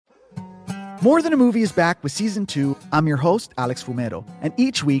More Than a Movie is back with Season 2. I'm your host, Alex Fumero, and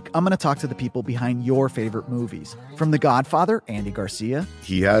each week I'm going to talk to the people behind your favorite movies. From The Godfather, Andy Garcia.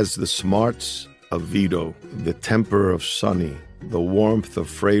 He has the smarts of Vito, the temper of Sonny, the warmth of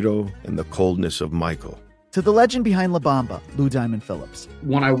Fredo, and the coldness of Michael. To the legend behind La Bamba, Lou Diamond Phillips.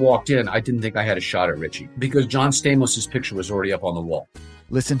 When I walked in, I didn't think I had a shot at Richie because John Stamos' picture was already up on the wall.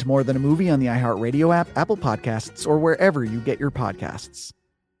 Listen to More Than a Movie on the iHeartRadio app, Apple Podcasts, or wherever you get your podcasts.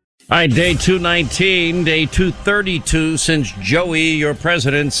 All right, day 219, day 232 since Joey, your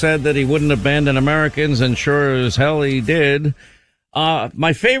president, said that he wouldn't abandon Americans, and sure as hell he did.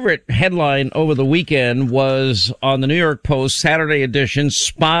 My favorite headline over the weekend was on the New York Post Saturday edition,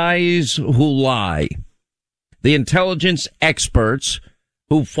 Spies Who Lie. The intelligence experts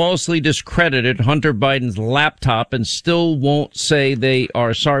who falsely discredited Hunter Biden's laptop and still won't say they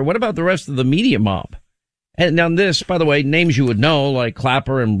are sorry. What about the rest of the media mob? And on this, by the way, names you would know, like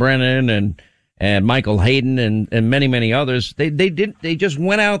Clapper and Brennan and Michael Hayden and many, many others. They just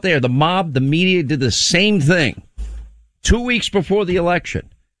went out there. The mob, the media did the same thing 2 weeks before the election.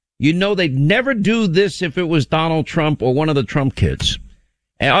 You know, they'd never do this if it was Donald Trump or one of the Trump kids.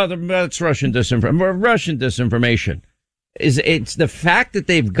 And that's Russian disinformation. It's the fact that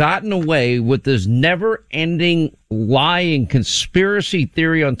they've gotten away with this never ending lying conspiracy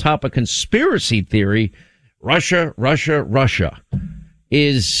theory on top of conspiracy theory. Russia.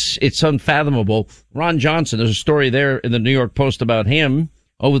 It's unfathomable. Ron Johnson, there's a story there in the New York Post about him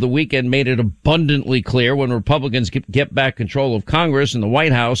over the weekend, made it abundantly clear when Republicans get back control of Congress and the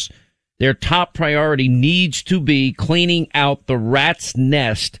White House, their top priority needs to be cleaning out the rat's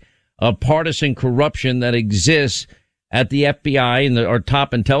nest of partisan corruption that exists at the FBI and our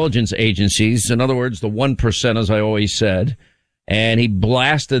top intelligence agencies. In other words, the 1%, as I always said. And he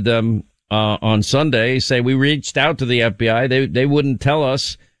blasted them on Sunday, say we reached out to the FBI. They wouldn't tell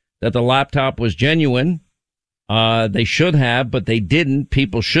us that the laptop was genuine. They should have, but they didn't.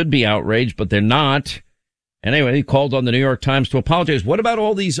 People should be outraged, but they're not. Anyway, he called on the New York Times to apologize. What about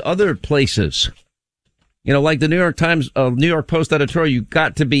all these other places? You know, like the New York Times, New York Post editorial, you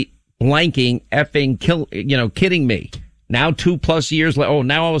got to be blanking, kidding me. Now 2+ years later,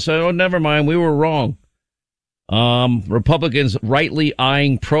 now all of a sudden, never mind, we were wrong. Republicans rightly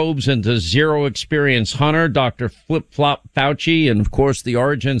eyeing probes into zero experience Hunter, Dr. Flip-Flop Fauci, and of course the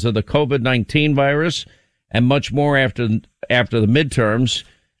origins of the COVID-19 virus, and much more after the midterms.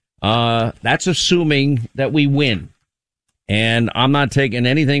 That's assuming that we win. And I'm not taking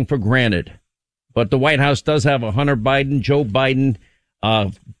anything for granted. But the White House does have a Hunter Biden, Joe Biden,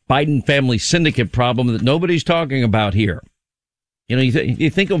 Biden family syndicate problem that nobody's talking about here. You know, you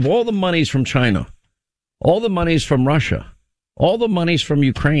think of all the monies from China, all the monies from Russia, all the monies from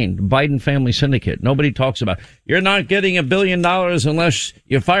Ukraine, the Biden family syndicate. Nobody talks about, you're not getting $1 billion unless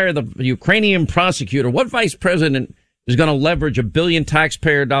you fire the Ukrainian prosecutor. What vice president is going to leverage $1 billion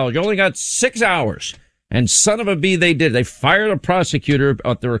taxpayer dollars? You only got 6 hours. And son of a bee, they did. They fired a prosecutor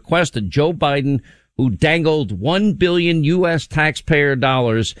at the request of Joe Biden, who dangled $1 billion U.S. taxpayer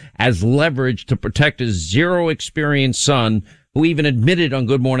dollars as leverage to protect his zero experience son, who even admitted on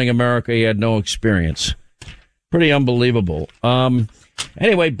Good Morning America he had no experience. Pretty unbelievable.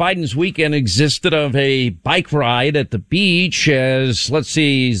 Anyway, Biden's weekend existed of a bike ride at the beach as,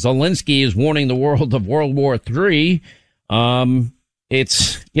 Zelensky is warning the world of World War III.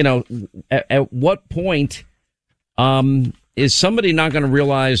 It's, at what point, is somebody not going to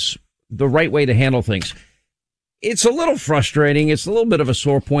realize the right way to handle things? It's a little frustrating. It's a little bit of a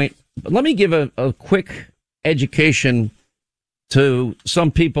sore point. But let me give a quick education to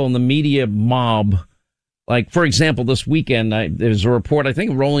some people in the media mob. Like, for example, this weekend, there's a report, I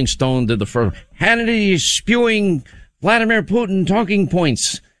think Rolling Stone did the first, Hannity is spewing Vladimir Putin talking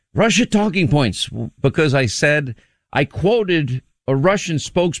points, Russia talking points, because I quoted a Russian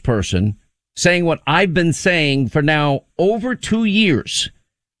spokesperson saying what I've been saying for now over 2 years,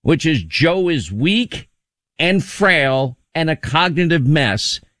 which is Joe is weak and frail and a cognitive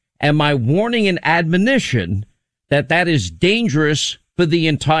mess. And my warning and admonition that is dangerous for the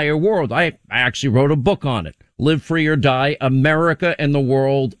entire world. I actually wrote a book on it, Live Free or Die, America and the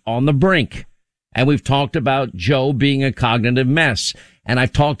World on the Brink. And we've talked about Joe being a cognitive mess. And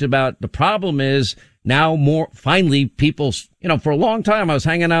I've talked about the problem is now finally people, for a long time I was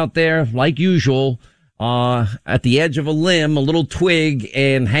hanging out there like usual, at the edge of a limb, a little twig,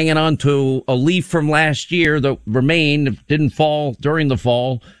 and hanging on to a leaf from last year that remained, didn't fall during the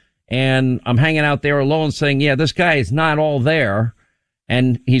fall. And I'm hanging out there alone saying, yeah, this guy is not all there.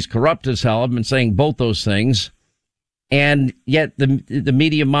 And he's corrupt as hell. I've been saying both those things. And yet the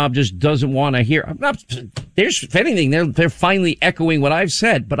media mob just doesn't want to hear. If anything, they're finally echoing what I've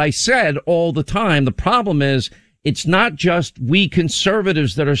said. But I said all the time, the problem is it's not just we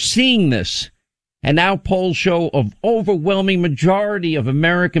conservatives that are seeing this. And now polls show an overwhelming majority of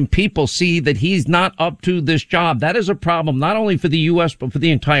American people see that he's not up to this job. That is a problem not only for the U.S., but for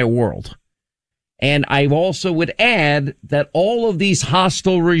the entire world. And I also would add that all of these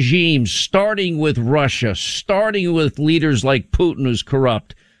hostile regimes, starting with Russia, starting with leaders like Putin, who's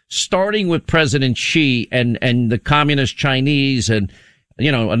corrupt, starting with President Xi and the communist Chinese and,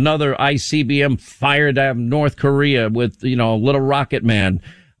 another ICBM fired at North Korea with, little rocket man,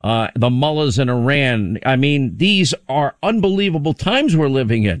 the mullahs in Iran. I mean, these are unbelievable times we're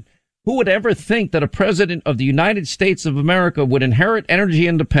living in. Who would ever think that a president of the United States of America would inherit energy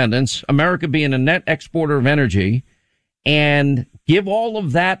independence, America being a net exporter of energy, and give all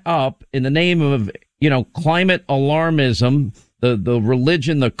of that up in the name of, climate alarmism, the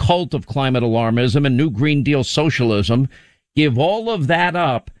religion, the cult of climate alarmism and New Green Deal socialism, give all of that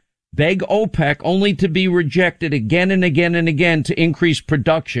up, beg OPEC only to be rejected again and again and again to increase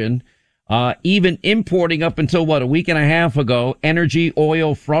production, even importing up until a week and a half ago, energy,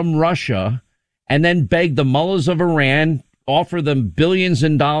 oil from Russia, and then beg the mullahs of Iran, offer them billions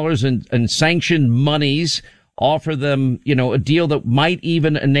in dollars and sanctioned monies, offer them, a deal that might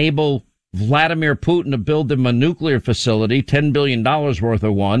even enable Vladimir Putin to build them a nuclear facility, $10 billion worth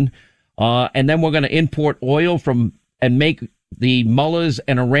of one. And then we're going to import oil and make the mullahs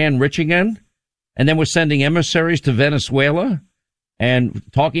and Iran rich again. And then we're sending emissaries to Venezuela and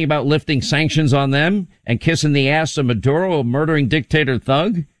talking about lifting sanctions on them and kissing the ass of Maduro, a murdering dictator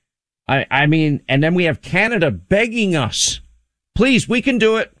thug. I mean, and then we have Canada begging us, please, we can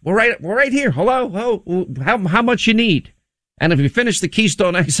do it. We're right here. Hello. How much you need? And if you finish the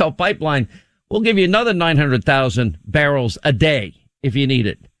Keystone XL pipeline, we'll give you another 900,000 barrels a day if you need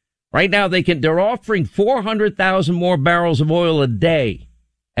it. Right now they're offering 400,000 more barrels of oil a day,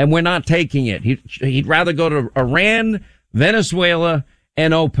 and we're not taking it. He'd rather go to Iran, Venezuela,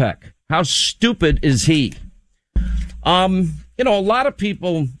 and OPEC. How stupid is he? A lot of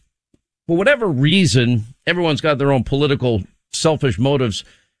people, for whatever reason, everyone's got their own political selfish motives.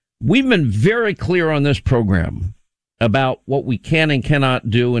 We've been very clear on this program about what we can and cannot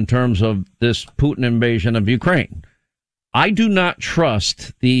do in terms of this Putin invasion of Ukraine. I do not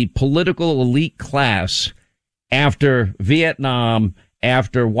trust the political elite class after Vietnam,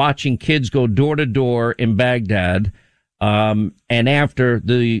 after watching kids go door to door in Baghdad, and after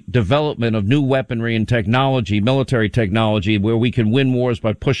the development of new weaponry and technology, military technology, where we can win wars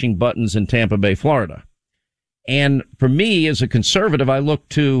by pushing buttons in Tampa Bay, Florida. And for me, as a conservative, I look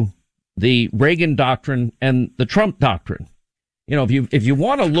to the Reagan doctrine and the Trump doctrine. If you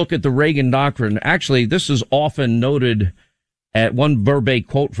want to look at the Reagan doctrine, actually, this is often noted at one verbatim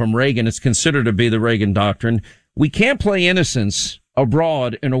quote from Reagan. It's considered to be the Reagan doctrine. We can't play innocence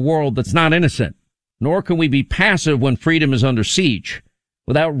abroad in a world that's not innocent, nor can we be passive when freedom is under siege.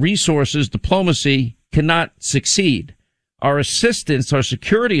 Without resources, diplomacy cannot succeed. Our assistance, our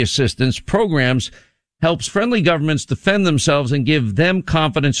security assistance programs helps friendly governments defend themselves and give them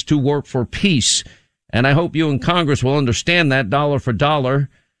confidence to work for peace. And I hope you in Congress will understand that dollar for dollar.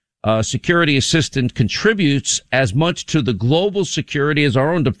 Security assistance contributes as much to the global security as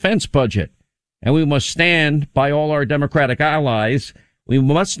our own defense budget. And we must stand by all our Democratic allies. We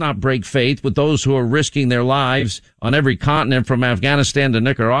must not break faith with those who are risking their lives on every continent from Afghanistan to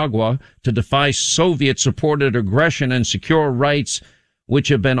Nicaragua to defy Soviet-supported aggression and secure rights which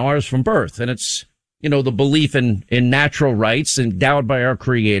have been ours from birth. And it's, the belief in natural rights endowed by our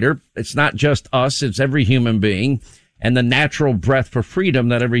Creator. It's not just us, it's every human being, and the natural breath for freedom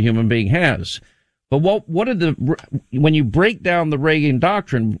that every human being has. But when you break down the Reagan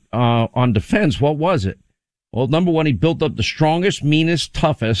doctrine on defense, what was it? Well, number one, he built up the strongest, meanest,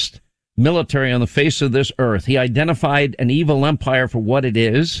 toughest military on the face of this earth. He identified an evil empire for what it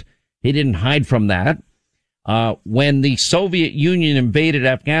is. He didn't hide from that. When the Soviet Union invaded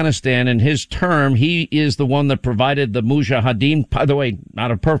Afghanistan in his term, he is the one that provided the Mujahideen, by the way,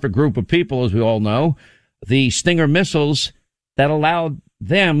 not a perfect group of people, as we all know, the Stinger missiles that allowed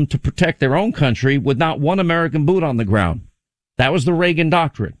them to protect their own country with not one American boot on the ground. That was the Reagan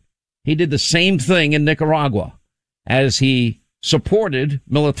doctrine. He did the same thing in Nicaragua as he supported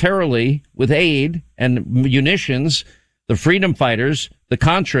militarily with aid and munitions the freedom fighters, the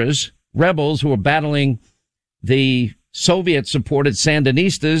Contras, rebels who were battling the Soviet-supported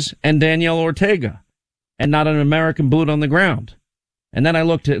Sandinistas and Daniel Ortega, and not an American boot on the ground. And then I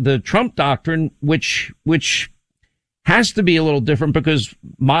looked at the Trump doctrine, which has to be a little different because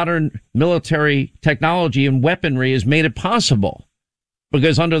modern military technology and weaponry has made it possible.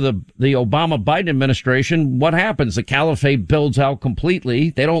 Because under the Obama-Biden administration, what happens? The caliphate builds out completely.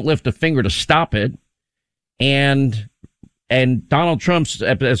 They don't lift a finger to stop it. And Donald Trump,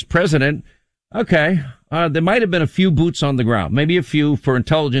 as president, okay, there might have been a few boots on the ground, maybe a few for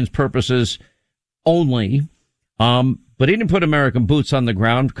intelligence purposes only. But he didn't put American boots on the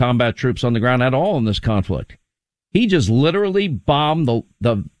ground, combat troops on the ground at all in this conflict. He just literally bombed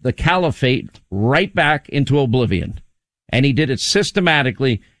the caliphate right back into oblivion. And he did it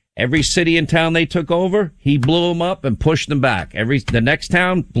systematically. Every city and town they took over, he blew them up and pushed them back. The next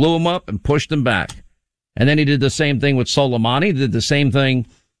town blew them up and pushed them back. And then he did the same thing with Soleimani, did the same thing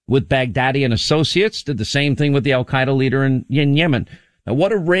with Baghdadi and associates, did the same thing with the Al-Qaeda leader in Yemen. Now, what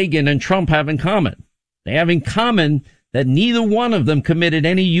do Reagan and Trump have in common? They have in common that neither one of them committed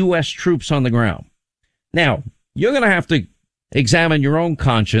any U.S. troops on the ground. Now, you're going to have to examine your own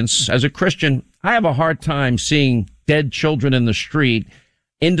conscience. As a Christian, I have a hard time seeing dead children in the street,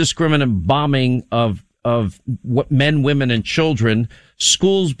 indiscriminate bombing of men, women, and children,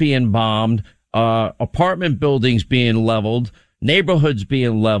 schools being bombed, apartment buildings being leveled, neighborhoods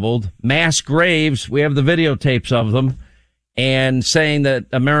being leveled, mass graves. We have the videotapes of them, and saying that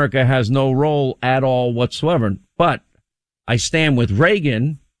America has no role at all whatsoever. But I stand with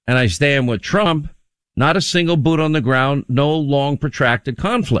Reagan and I stand with Trump. Not a single boot on the ground, no long protracted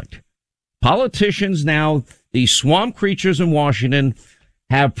conflict. Politicians now, these swamp creatures in Washington,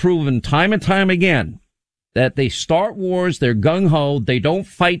 have proven time and time again that they start wars, they're gung-ho, they don't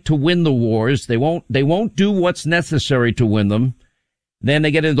fight to win the wars, they won't do what's necessary to win them. Then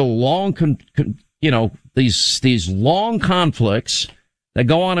they get into long, these long conflicts that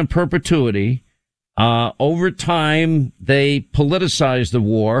go on in perpetuity. Over time, they politicize the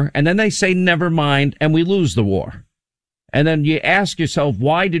war, and then they say, never mind, and we lose the war. And then you ask yourself,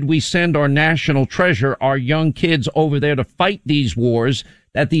 why did we send our national treasure, our young kids, over there to fight these wars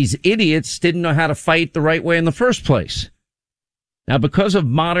that these idiots didn't know how to fight the right way in the first place? Now, because of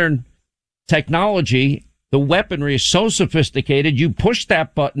modern technology, the weaponry is so sophisticated, you push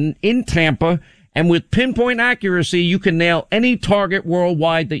that button in Tampa, and with pinpoint accuracy, you can nail any target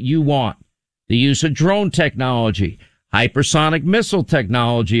worldwide that you want. The use of drone technology, hypersonic missile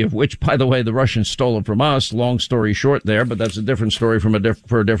technology, of which, by the way, the Russians stole it from us. Long story short there, but that's a different story for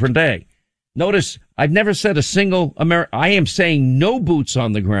a different day. Notice, I've never said a single I am saying no boots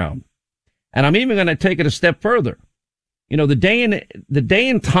on the ground. And I'm even going to take it a step further. You know, the day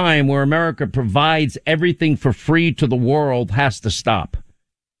and time where America provides everything for free to the world has to stop.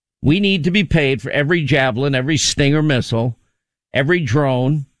 We need to be paid for every Javelin, every Stinger missile, every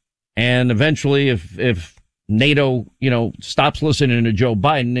drone. And eventually, if NATO, stops listening to Joe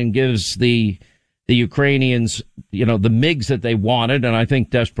Biden and gives the Ukrainians, the MiGs that they wanted, and I think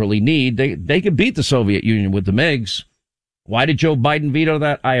desperately need, they could beat the Soviet Union with the MiGs. Why did Joe Biden veto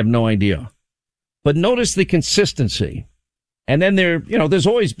that? I have no idea. But notice the consistency. And then there's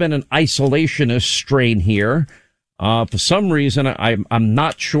always been an isolationist strain here. For some reason, I'm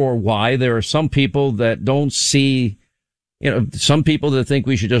not sure why. There are some people that don't see, some people that think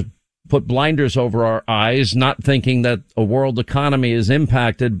we should just put blinders over our eyes, not thinking that a world economy is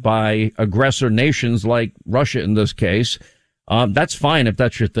impacted by aggressor nations like Russia in this case. That's fine if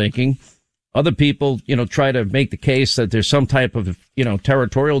that's your thinking. Other people, try to make the case that there's some type of,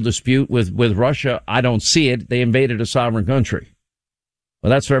 territorial dispute with Russia. I don't see it. They invaded a sovereign country. Well,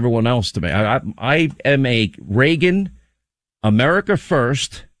 that's for everyone else to me. I am a Reagan, America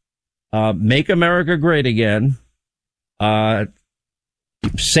first, make America great again,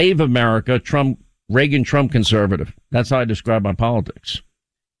 save America, Reagan, Trump conservative. That's how I describe my politics.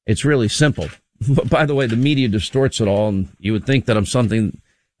 It's really simple. But by the way, the media distorts it all, and you would think that I'm something.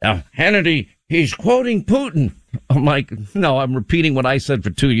 Hannity, he's quoting Putin. I'm like, no, I'm repeating what I said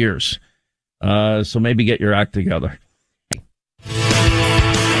for 2 years. So maybe get your act together.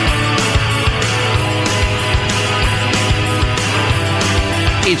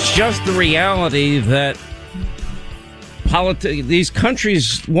 It's just the reality that these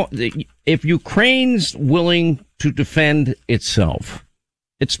countries, if Ukraine's willing to defend itself,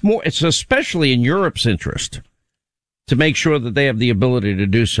 it's especially in Europe's interest to make sure that they have the ability to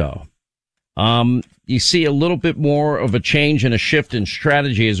do so. You see a little bit more of a change and a shift in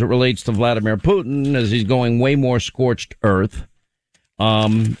strategy as it relates to Vladimir Putin, as he's going way more scorched earth.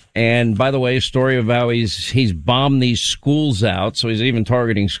 And by the way, a story of how he's bombed these schools out. So he's even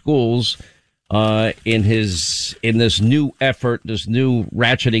targeting schools, in this new effort, this new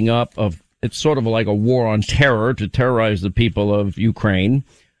ratcheting up of, it's sort of like a war on terror to terrorize the people of Ukraine.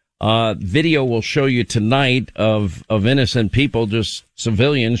 Video will show you tonight of innocent people, just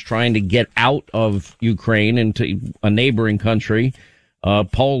civilians trying to get out of Ukraine into a neighboring country,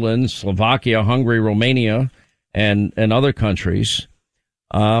 Poland, Slovakia, Hungary, Romania, and other countries.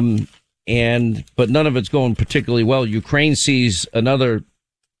 But none of it's going particularly well. Ukraine sees another,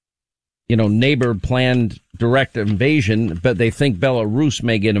 neighbor planned direct invasion, but they think Belarus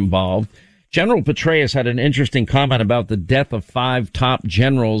may get involved. General Petraeus had an interesting comment about the death of 5 top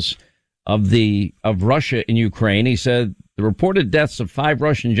generals of Russia in Ukraine. He said the reported deaths of 5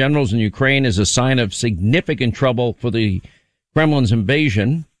 Russian generals in Ukraine is a sign of significant trouble for the Kremlin's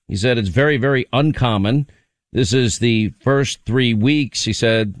invasion. He said it's very, very uncommon. This is the first 3 weeks. He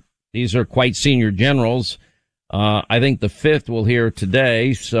said these are quite senior generals. I think the 5th we'll hear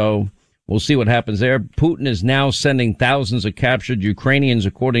today, so we'll see what happens there. Putin is now sending thousands of captured Ukrainians,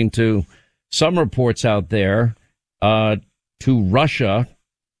 according to some reports out there, to Russia.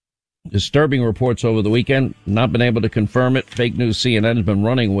 Disturbing reports over the weekend. Not been able to confirm it. Fake news CNN has been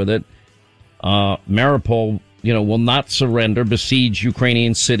running with it. Mariupol, will not surrender. Besieged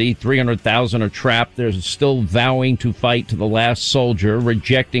Ukrainian city. 300,000 are trapped. They're still vowing to fight to the last soldier,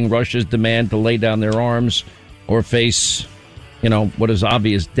 rejecting Russia's demand to lay down their arms or face, what is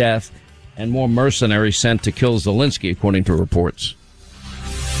obvious death, and more mercenaries sent to kill Zelensky, according to reports.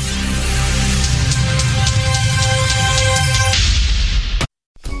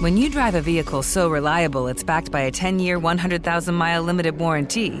 When you drive a vehicle so reliable it's backed by a 10-year, 100,000-mile limited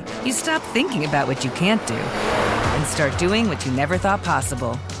warranty, you stop thinking about what you can't do and start doing what you never thought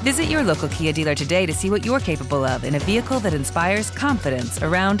possible. Visit your local Kia dealer today to see what you're capable of in a vehicle that inspires confidence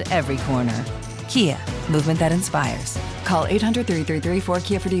around every corner. Kia, movement that inspires. Call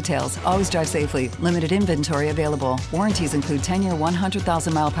 800-333-4KIA for details. Always drive safely. Limited inventory available. Warranties include 10-year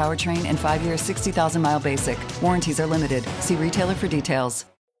 100,000-mile powertrain and 5-year 60,000-mile basic. Warranties are limited. See retailer for details.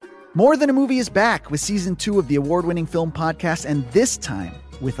 More Than a Movie is back with season 2 of the award-winning film podcast, and this time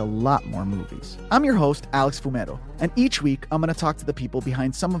with a lot more movies. I'm your host, Alex Fumero, and each week I'm going to talk to the people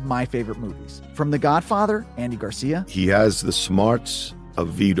behind some of my favorite movies. From The Godfather, Andy Garcia. He has the smarts of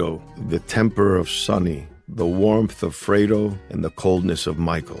Vito, the temper of Sonny, the warmth of Fredo, and the coldness of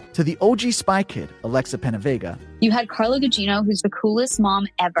Michael. To the OG Spy Kid, Alexa Penavega. You had Carla Gugino, who's the coolest mom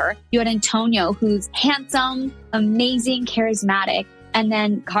ever. You had Antonio, who's handsome, amazing, charismatic. And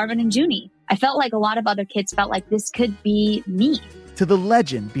then Carmen and Junie. I felt like a lot of other kids felt like this could be me. To the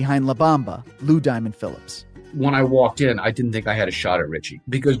legend behind La Bamba, Lou Diamond Phillips. When I walked in, I didn't think I had a shot at Richie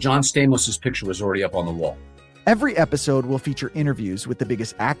because John Stamos' picture was already up on the wall. Every episode will feature interviews with the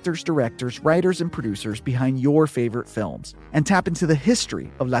biggest actors, directors, writers, and producers behind your favorite films and tap into the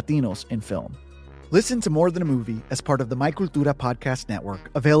history of Latinos in film. Listen to More Than a Movie as part of the My Cultura podcast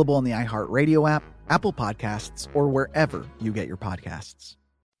network, available on the iHeartRadio app, Apple Podcasts, or wherever you get your podcasts.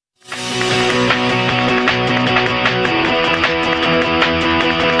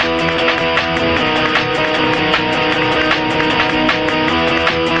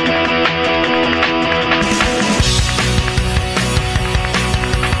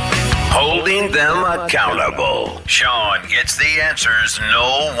 Holding them accountable. Sean gets the answers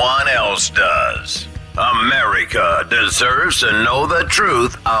no one else does. America deserves to know the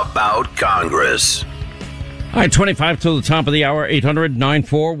truth about Congress. All right, 25 till the top of the hour,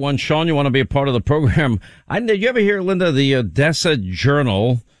 800-941. Sean, you want to be a part of the program? Did you ever hear, Linda, the Odessa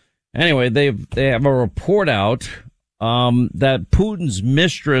Journal? Anyway, they have a report out that Putin's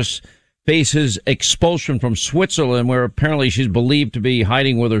mistress faces expulsion from Switzerland, where apparently she's believed to be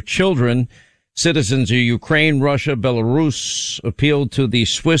hiding with her children. Citizens of Ukraine, Russia, Belarus appealed to the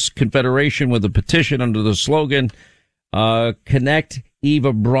Swiss Confederation with a petition under the slogan, connect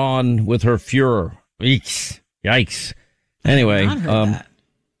Eva Braun with her Fuhrer. Yikes. Anyway,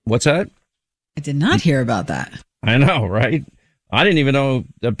 what's that? I did not hear about that. I know, right? I didn't even know.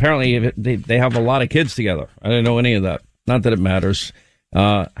 Apparently, they have a lot of kids together. I didn't know any of that. Not that it matters.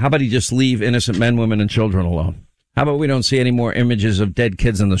 How about you just leave innocent men, women, and children alone? How about we don't see any more images of dead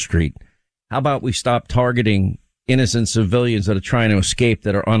kids on the street? How about we stop targeting innocent civilians that are trying to escape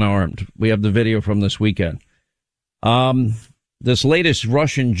that are unarmed? We have the video from this weekend. This latest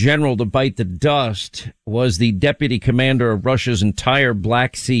Russian general to bite the dust was the deputy commander of Russia's entire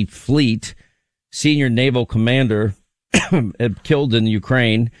Black Sea fleet, senior naval commander, killed in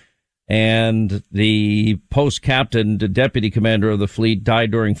Ukraine, and the post captain, the deputy commander of the fleet,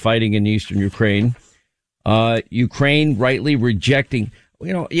 died during fighting in eastern Ukraine. Ukraine rightly rejecting.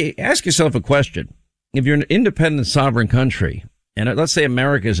 You ask yourself a question. If you're an independent sovereign country, and let's say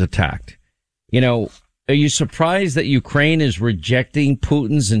America is attacked, are you surprised that Ukraine is rejecting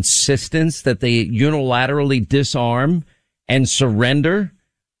Putin's insistence that they unilaterally disarm and surrender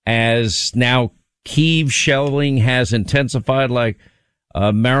as now Kyiv shelling has intensified, like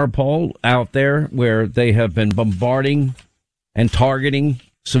Mariupol out there, where they have been bombarding and targeting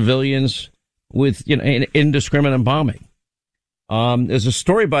civilians with indiscriminate bombing. There's a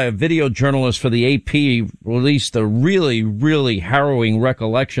story by a video journalist for the AP released a really, really harrowing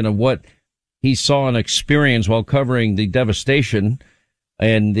recollection of what he saw and experienced while covering the devastation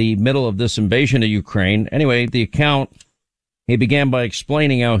in the middle of this invasion of Ukraine. Anyway, the account, he began by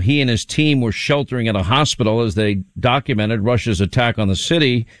explaining how he and his team were sheltering at a hospital as they documented Russia's attack on the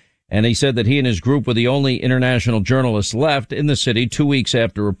city. And he said that he and his group were the only international journalists left in the city 2 weeks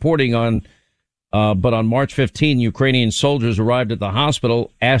after reporting on. But on March 15, Ukrainian soldiers arrived at the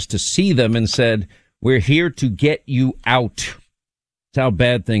hospital, asked to see them, and said, "We're here to get you out." That's how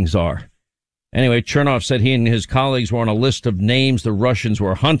bad things are. Anyway, Chernoff said he and his colleagues were on a list of names the Russians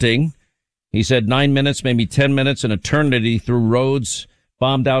were hunting. He said 9 minutes, maybe 10 minutes, an eternity through roads,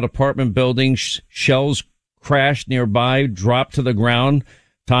 bombed out apartment buildings, shells crashed nearby, dropped to the ground.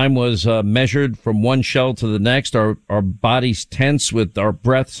 Time was measured from one shell to the next. Our bodies tense with our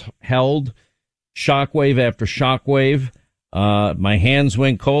breaths held. Shockwave after shockwave. My hands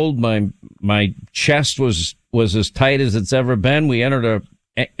went cold. My chest was as tight as it's ever been. We entered a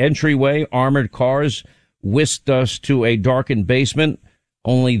entryway. Armored cars whisked us to a darkened basement.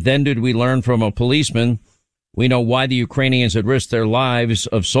 Only then did we learn from a policeman. We know why the Ukrainians had risked their lives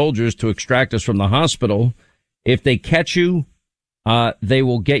of soldiers to extract us from the hospital. If they catch you, they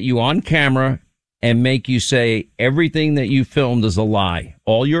will get you on camera and make you say everything that you filmed is a lie.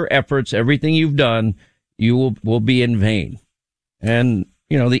 All your efforts, everything you've done, you will be in vain. And,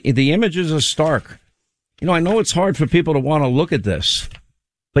 the images are stark. I know it's hard for people to want to look at this,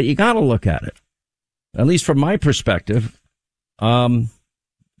 but you got to look at it. At least from my perspective.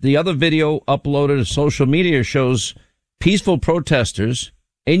 The other video uploaded to social media shows peaceful protesters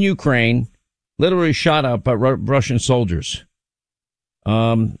in Ukraine literally shot up by Russian soldiers.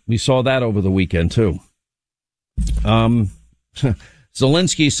 We saw that over the weekend, too.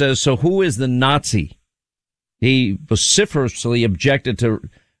 Zelensky says, so who is the Nazi? He vociferously objected to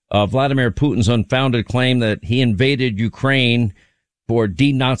Vladimir Putin's unfounded claim that he invaded Ukraine for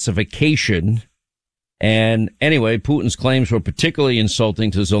denazification. And anyway, Putin's claims were particularly insulting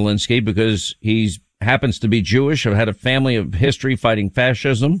to Zelensky because he happens to be Jewish or had a family of history fighting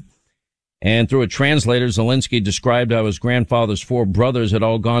fascism. And through a translator, Zelensky described how his grandfather's 4 brothers had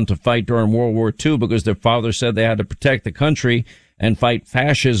all gone to fight during World War II because their father said they had to protect the country and fight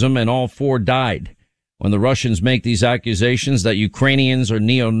fascism, and all 4 died. When the Russians make these accusations that Ukrainians are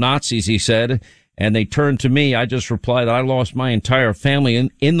neo-Nazis, he said, and they turned to me, I just replied, I lost my entire family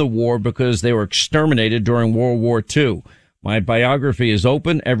in the war because they were exterminated during World War II. My biography is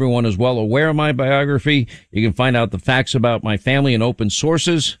open. Everyone is well aware of my biography. You can find out the facts about my family in open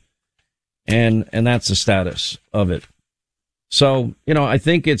sources. And that's the status of it. So, I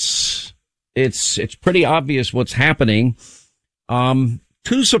think it's pretty obvious what's happening.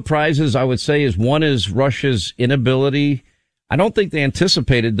 2 surprises, I would say, is one is Russia's inability. I don't think they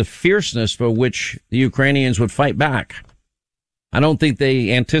anticipated the fierceness for which the Ukrainians would fight back. I don't think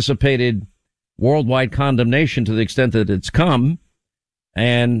they anticipated worldwide condemnation to the extent that it's come.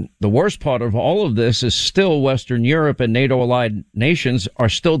 And the worst part of all of this is still Western Europe and NATO-allied nations are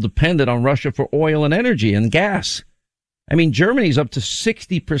still dependent on Russia for oil and energy and gas. I mean, Germany's up to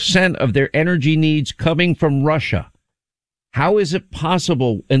 60% of their energy needs coming from Russia. How is it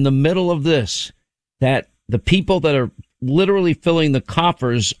possible in the middle of this that the people that are literally filling the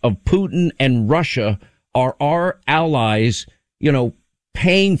coffers of Putin and Russia are our allies,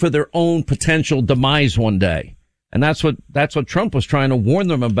 paying for their own potential demise one day? And that's what Trump was trying to warn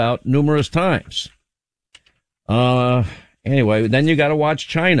them about numerous times. Anyway, then you got to watch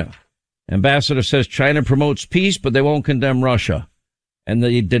China. Ambassador says China promotes peace, but they won't condemn Russia. And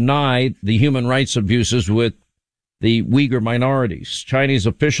they deny the human rights abuses with the Uyghur minorities. Chinese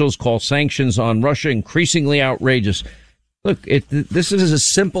officials call sanctions on Russia increasingly outrageous. Look, this is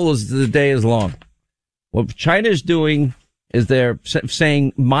as simple as the day is long. What China is doing is they're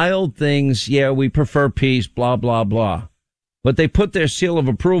saying mild things. Yeah, we prefer peace, blah, blah, blah. But they put their seal of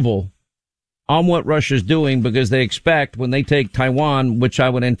approval on what Russia's doing because they expect when they take Taiwan, which I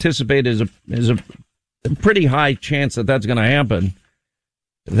would anticipate is a pretty high chance that that's going to happen,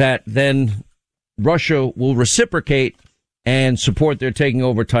 that then Russia will reciprocate and support their taking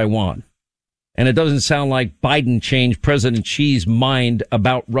over Taiwan. And it doesn't sound like Biden changed President Xi's mind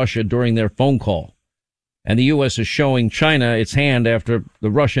about Russia during their phone call. And the U.S. is showing China its hand after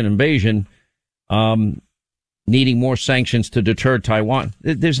the Russian invasion, needing more sanctions to deter Taiwan.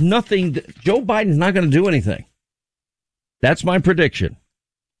 There's nothing. Joe Biden's not going to do anything. That's my prediction.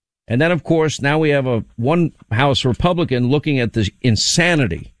 And then, of course, now we have a one House Republican looking at the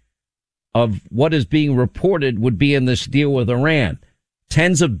insanity of what is being reported would be in this deal with Iran.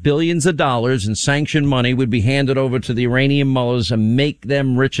 Tens of billions of dollars in sanctioned money would be handed over to the Iranian mullahs and make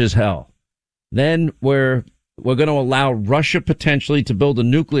them rich as hell. Then we're going to allow Russia potentially to build a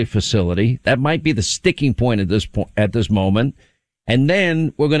nuclear facility. That might be the sticking point at this moment. And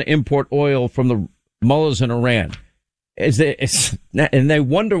then we're going to import oil from the mullahs in Iran. And they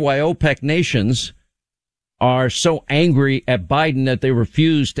wonder why OPEC nations are so angry at Biden that they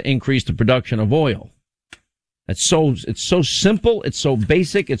refuse to increase the production of oil. It's so simple, it's so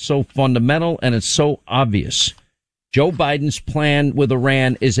basic, it's so fundamental, and it's so obvious. Joe Biden's plan with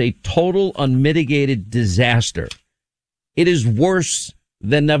Iran is a total unmitigated disaster. It is worse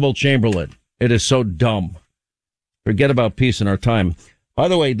than Neville Chamberlain. It is so dumb. Forget about peace in our time. By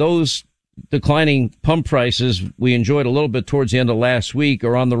the way, those declining pump prices we enjoyed a little bit towards the end of last week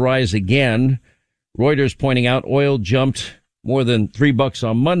are on the rise again. Reuters pointing out oil jumped more than $3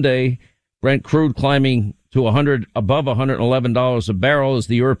 on Monday. Brent crude climbing to above $111 a barrel as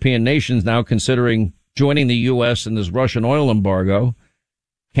the European nations now considering joining the U.S. in this Russian oil embargo.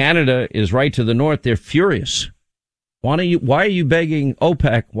 Canada is right to the north. They're furious. Why are you begging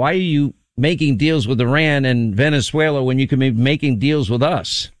OPEC? Why are you making deals with Iran and Venezuela when you can be making deals with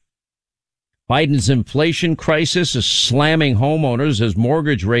us? Biden's inflation crisis is slamming homeowners as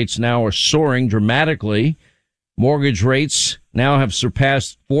mortgage rates now are soaring dramatically. Mortgage rates now have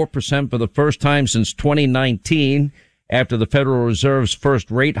surpassed 4% for the first time since 2019 after the Federal Reserve's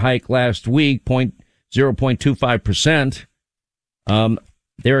first rate hike last week, 0.25%.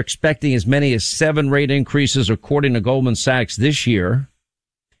 They're expecting as many as 7 rate increases, according to Goldman Sachs, this year,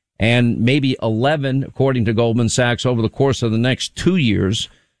 and maybe 11, according to Goldman Sachs, over the course of the next 2 years.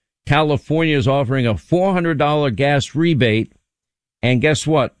 California is offering a $400 gas rebate. And guess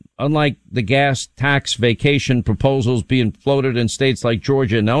what? Unlike the gas tax vacation proposals being floated in states like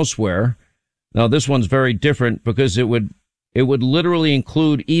Georgia and elsewhere, now this one's very different because it would literally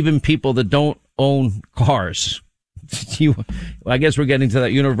include even people that don't own cars. I guess we're getting to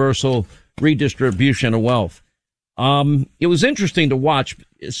that universal redistribution of wealth. It was interesting to watch.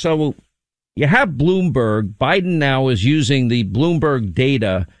 So you have Bloomberg. Biden now is using the Bloomberg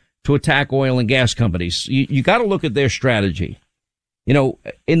data to attack oil and gas companies. You got to look at their strategy. You know,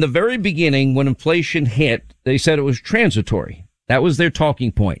 in the very beginning, when inflation hit, they said it was transitory. That was their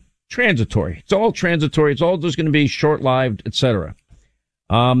talking point. Transitory. It's all transitory. It's all just going to be short-lived, etc.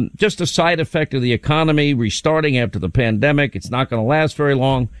 Just a side effect of the economy restarting after the pandemic. It's not going to last very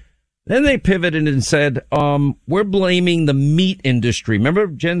long. Then they pivoted and said, we're blaming the meat industry. Remember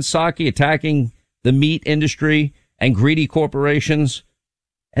Jen Psaki attacking the meat industry and greedy corporations?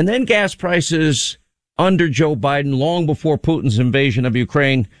 And then gas prices under Joe Biden, long before Putin's invasion of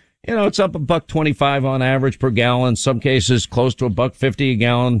Ukraine, you know, it's up $1.25 on average per gallon. Some cases close to $1.50 a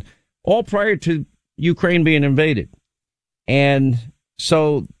gallon, all prior to Ukraine being invaded. And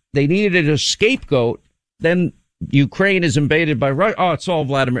so they needed a scapegoat. Then Ukraine is invaded by Russia. Oh, it's all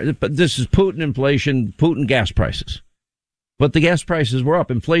Vladimir. But this is Putin inflation, Putin gas prices. But the gas prices were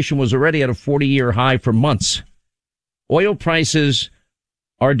up. Inflation was already at a 40-year high for months. Oil prices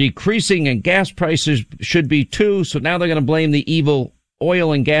are decreasing and gas prices should be too. So now they're going to blame the evil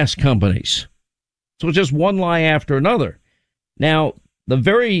oil and gas companies. So it's just one lie after another. Now, the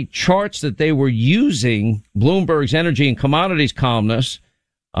very charts that they were using, Bloomberg's energy and commodities columnist,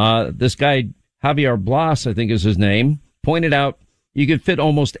 this guy, Javier Blas, I think is his name, pointed out you could fit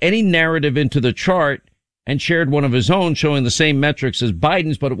almost any narrative into the chart and shared one of his own showing the same metrics as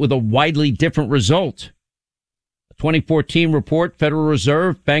Biden's, but with a widely different result. 2014 report, Federal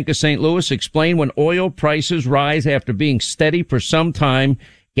Reserve, Bank of St. Louis, explained when oil prices rise after being steady for some time,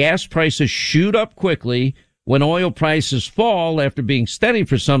 gas prices shoot up quickly. When oil prices fall after being steady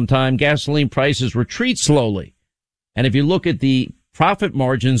for some time, gasoline prices retreat slowly. And if you look at the profit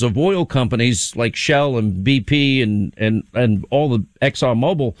margins of oil companies like Shell and BP and all the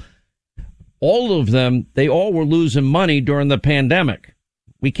ExxonMobil, all of them, they all were losing money during the pandemic.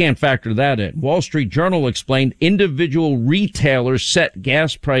 We can't factor that in. Wall Street Journal explained individual retailers set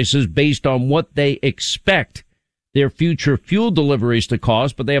gas prices based on what they expect their future fuel deliveries to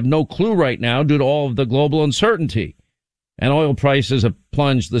cost, but they have no clue right now due to all of the global uncertainty. And oil prices have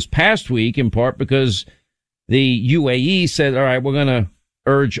plunged this past week in part because the UAE said, all right, we're going to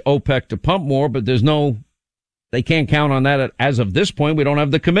urge OPEC to pump more, but they can't count on that as of this point. We don't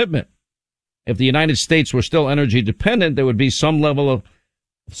have the commitment. If the United States were still energy dependent, there would be some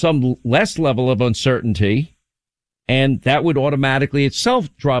less level of uncertainty, and that would automatically itself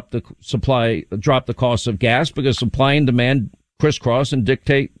drop the cost of gas because supply and demand crisscross and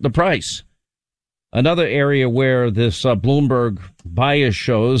dictate the price. Another area where this Bloomberg bias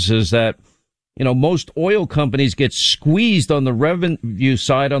shows is that, you know, most oil companies get squeezed on the revenue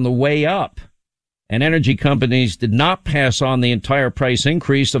side on the way up. And energy companies did not pass on the entire price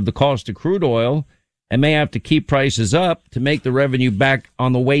increase of the cost of crude oil and may have to keep prices up to make the revenue back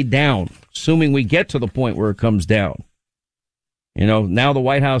on the way down, assuming we get to the point where it comes down. You know, now the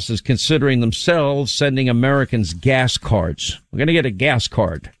White House is considering themselves sending Americans gas cards. We're going to get a gas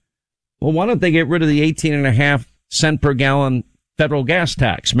card. Well, why don't they get rid of the 18.5 cent per gallon federal gas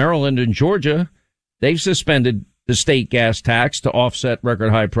tax? Maryland and Georgia, they've suspended the state gas tax to offset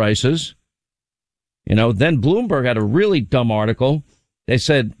record high prices. You know, then Bloomberg had a really dumb article. They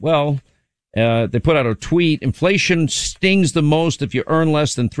said, well, they put out a tweet. Inflation stings the most if you earn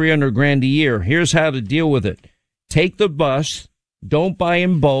less than $300,000 a year. Here's how to deal with it. Take the bus. Don't buy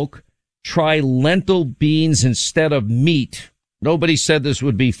in bulk. Try lentil beans instead of meat. Nobody said this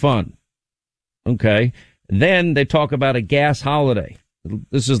would be fun. Okay. Then they talk about a gas holiday.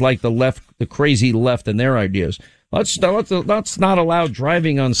 This is like the left, the crazy left and their ideas. Let's not allow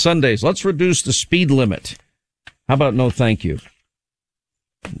driving on Sundays. Let's reduce the speed limit. How about no thank you?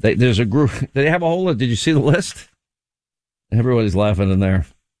 There's a group. They have a whole. Did you see the list? Everybody's laughing in there.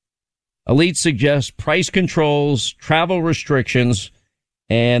 Elite suggests price controls, travel restrictions,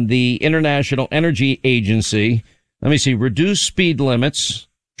 and the International Energy Agency. Let me see. Reduce speed limits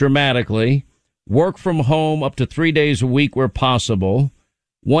dramatically. Work from home up to 3 days a week where possible.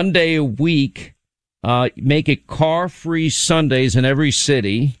 1 day a week. Make it car-free Sundays in every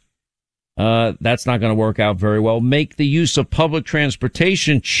city. That's not going to work out very well. Make the use of public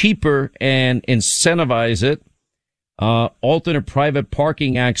transportation cheaper and incentivize it. Alternate private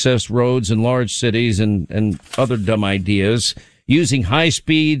parking access roads in large cities and other dumb ideas. Using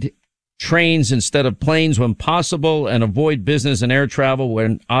high-speed trains instead of planes when possible, and avoid business and air travel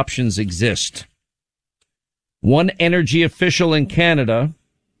when options exist. One energy official in Canada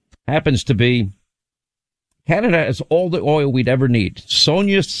happens to be Canada has all the oil we'd ever need.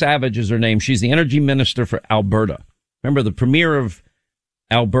 Sonia Savage is her name. She's the energy minister for Alberta. Remember, the premier of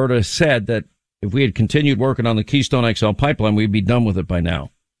Alberta said that if we had continued working on the Keystone XL pipeline, we'd be done with it by now.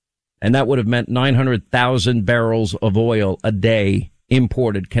 And that would have meant 900,000 barrels of oil a day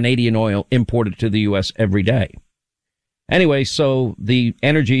imported, Canadian oil imported to the U.S. every day. Anyway, so the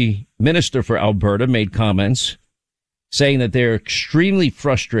energy minister for Alberta made comments saying that they're extremely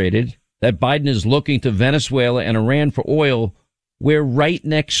frustrated that Biden is looking to Venezuela and Iran for oil. We're right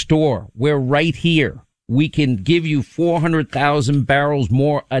next door. We're right here. We can give you 400,000 barrels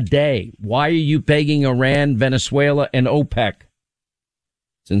more a day. Why are you begging Iran, Venezuela, and OPEC?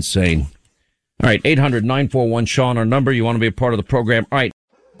 It's insane. All right, 800-941-SEAN, our number. You want to be a part of the program. All right.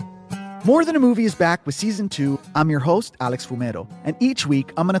 More Than a Movie is back with Season 2. I'm your host, Alex Fumero, and each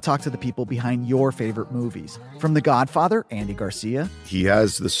week I'm going to talk to the people behind your favorite movies. From The Godfather, Andy Garcia. He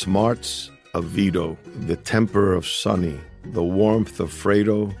has the smarts of Vito, the temper of Sonny, the warmth of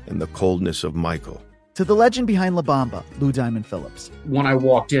Fredo, and the coldness of Michael. To the legend behind La Bamba, Lou Diamond Phillips. When I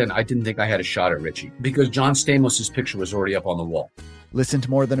walked in, I didn't think I had a shot at Richie because John Stamos' picture was already up on the wall. Listen to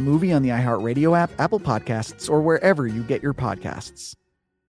More Than a Movie on the iHeartRadio app, Apple Podcasts, or wherever you get your podcasts.